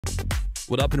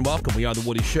What up and welcome. We are The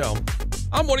Woody Show.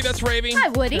 I'm Woody, that's Ravy. Hi,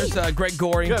 Woody. There's Greg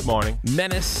Gorey. Good morning.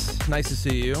 Menace, nice to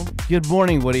see you. Good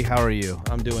morning, Woody. How are you?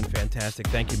 I'm doing fantastic.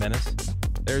 Thank you, Menace.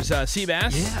 There's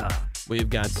Seabass. Yeah. We've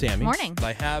got Sammy. Morning.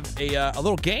 I have a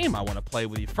little game I want to play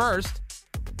with you first.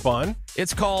 Fun.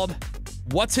 It's called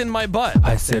What's in My Butt?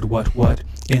 I said what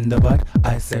in the butt.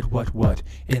 I said what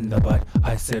in the butt.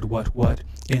 I said what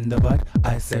in the butt.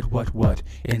 I said what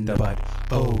in the butt.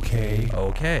 Okay.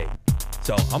 Okay.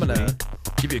 So I'm going to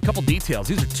give you a couple details.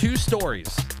 These are two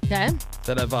stories Okay.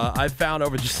 that I've found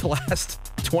over just the last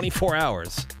 24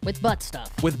 hours With butt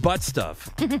stuff. with butt stuff.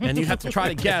 And you have to try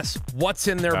to guess what's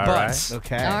in their All butts.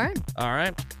 Okay. All right. All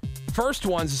right. First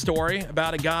one's a story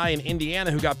about a guy in Indiana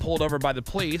who got pulled over by the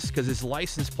police because his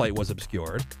license plate was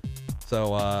obscured.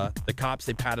 So the cops,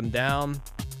 they pat him down.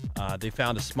 They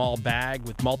found a small bag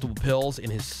with multiple pills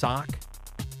in his sock.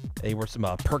 They were some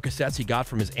Percocets he got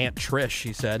from his Aunt Trish,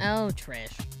 he said. Oh,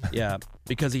 Trish. Yeah,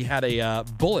 because he had a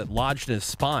bullet lodged in his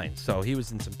spine. So he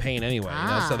was in some pain anyway.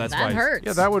 So that's that why. hurts.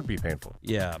 Yeah, that would be painful.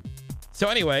 Yeah. So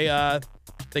anyway,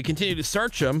 they continued to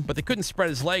search him, but they couldn't spread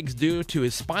his legs due to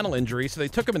his spinal injury, so they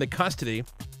took him into custody.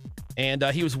 And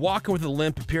he was walking with a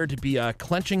limp, appeared to be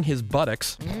clenching his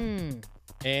buttocks.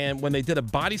 And when they did a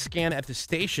body scan at the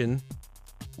station,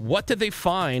 what did they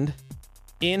find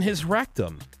in his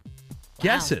rectum?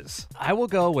 Guesses. I will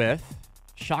go with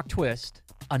shock twist,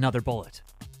 another bullet.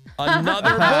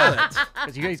 Another bullet.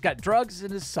 Because he's got drugs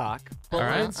in his sock, bullet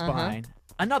right. in spine,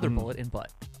 another bullet in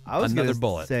butt. I was Another gonna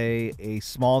bullet. say a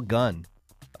small gun.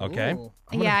 Okay. Ooh.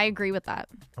 Yeah, I agree with that.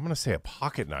 I'm going to say a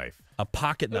pocket knife. A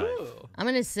pocket knife. I'm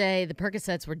going to say the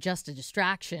Percocets were just a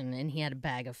distraction, and he had a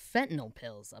bag of fentanyl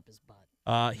pills up his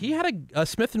butt. He had a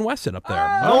Smith & Wesson up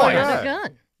there. Oh, my Another God.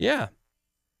 gun. Yeah.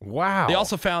 Wow. They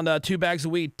also found 2 bags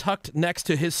of weed tucked next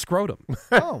to his scrotum.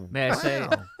 Oh, May I say,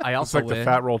 I It's also like the win.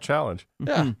 fat roll challenge.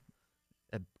 Yeah.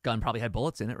 The gun probably had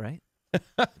bullets in it, right?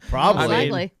 probably. Most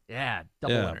likely. Yeah,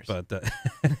 double Yeah, winners. but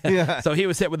Yeah. so he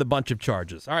was hit with a bunch of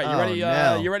charges. All right, you Oh, ready?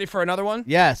 no. You ready for another one?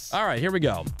 Yes. All right, here we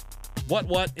go.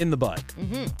 What in the butt?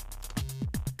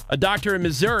 A doctor in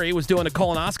Missouri was doing a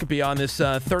colonoscopy on this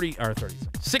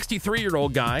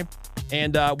 63-year-old guy,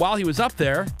 and while he was up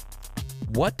there,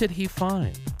 what did he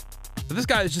find? So this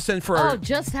guy is just in for Oh, a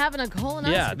just having a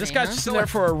colonoscopy. yeah. This guy's huh? just in there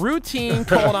for a routine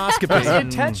colonoscopy.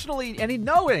 Intentionally, and he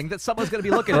knowing that someone's going to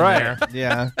be looking Right. in there.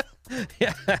 Yeah.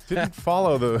 Didn't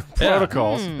follow the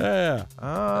protocols. Yeah.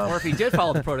 Or if he did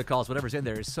follow the protocols, whatever's in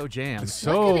there is so jammed.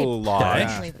 So What could he large.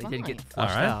 possibly They didn't get find? All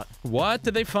flushed right. out. What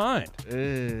did they find?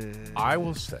 I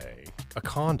will say a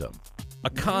condom. A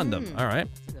condom. All right.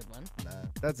 That's a good one. Nah,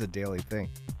 that's a daily thing.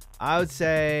 I would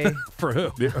say For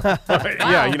who?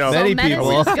 Yeah, you know. So Many Menace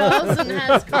people. just goes and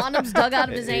has condoms dug out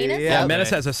of his anus? Yeah. Menace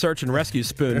has a search and rescue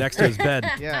spoon next to his bed.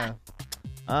 yeah.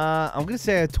 I'm gonna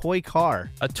say a toy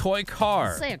car. A toy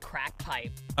car. Say a crack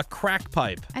pipe. A crack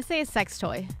pipe. I say a sex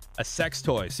toy. A sex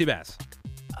toy. Seabass.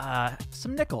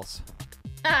 Some nickels.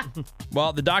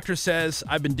 Well, the doctor says,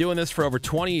 I've been doing this for over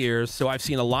 20 years, so I've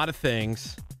seen a lot of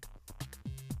things.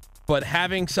 But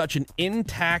having such an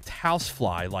intact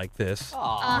housefly like this is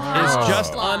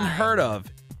just Housefly. unheard of.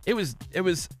 It was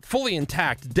fully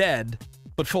intact, dead,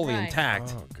 but fully Right.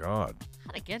 intact. Oh, God.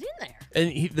 How'd it get in there?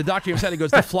 And the doctor even said, he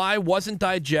goes, the fly wasn't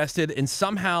digested and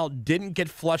somehow didn't get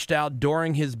flushed out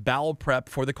during his bowel prep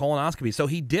for the colonoscopy. So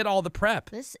he did all the prep.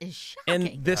 This is shocking.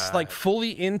 And this like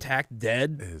fully intact,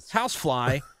 dead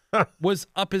housefly was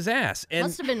up his ass. And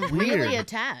Must have been really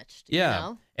attached. yeah. You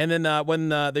know? And then when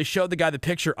they showed the guy the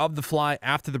picture of the fly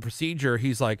after the procedure,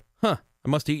 he's like, I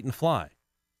must have eaten the fly.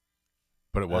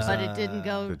 But it wasn't But it didn't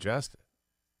go. digested.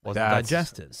 Wasn't That's-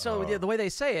 digested. So the way they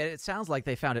say it, it sounds like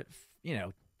they found it,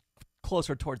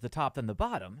 closer towards the top than the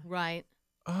bottom. Right.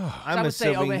 I'm I would say,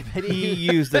 oh, assuming maybe- he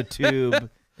used a tube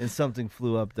and something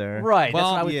flew up there. Right. Well,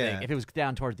 that's what I would yeah. think. If it was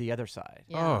down toward the other side.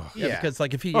 Yeah. Oh, Yeah, because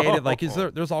like if he ate it, like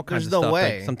there's all kinds There's of no stuff.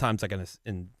 way. Like, sometimes like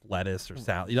in lettuce or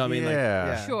salad. You know what I mean? Like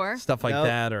yeah. Sure. stuff like Nope.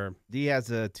 that. Or He has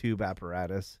a tube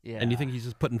apparatus. Yeah. and you think he's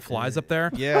just putting flies up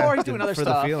there? Yeah. Or he's doing other for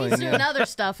stuff. the feeling. He's yeah. doing other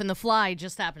stuff, and the fly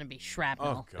just happened to be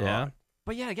shrapnel. Oh, God. Yeah.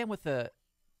 But yeah, again with the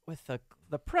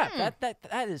prep,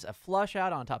 that is a flush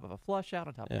out on top of a flush out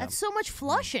on top of Yeah. That's so much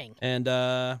flushing. And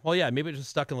well, yeah, maybe it was just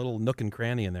stuck in a little nook and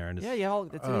cranny in there. And it's, yeah, yeah,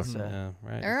 right. There It's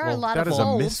are a little- lot That of is a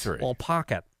holes. mystery. little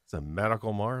pocket. It's a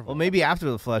medical marvel. Well, maybe after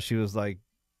the flush, he was like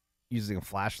using a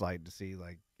flashlight to see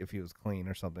like if he was clean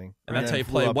or something. And that's how then you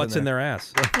flew play up what's in their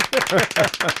ass. I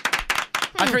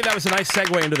figured that was a nice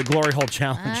segue into the glory hole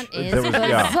challenge. That is There was, bizarre.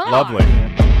 yeah,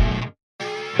 lovely.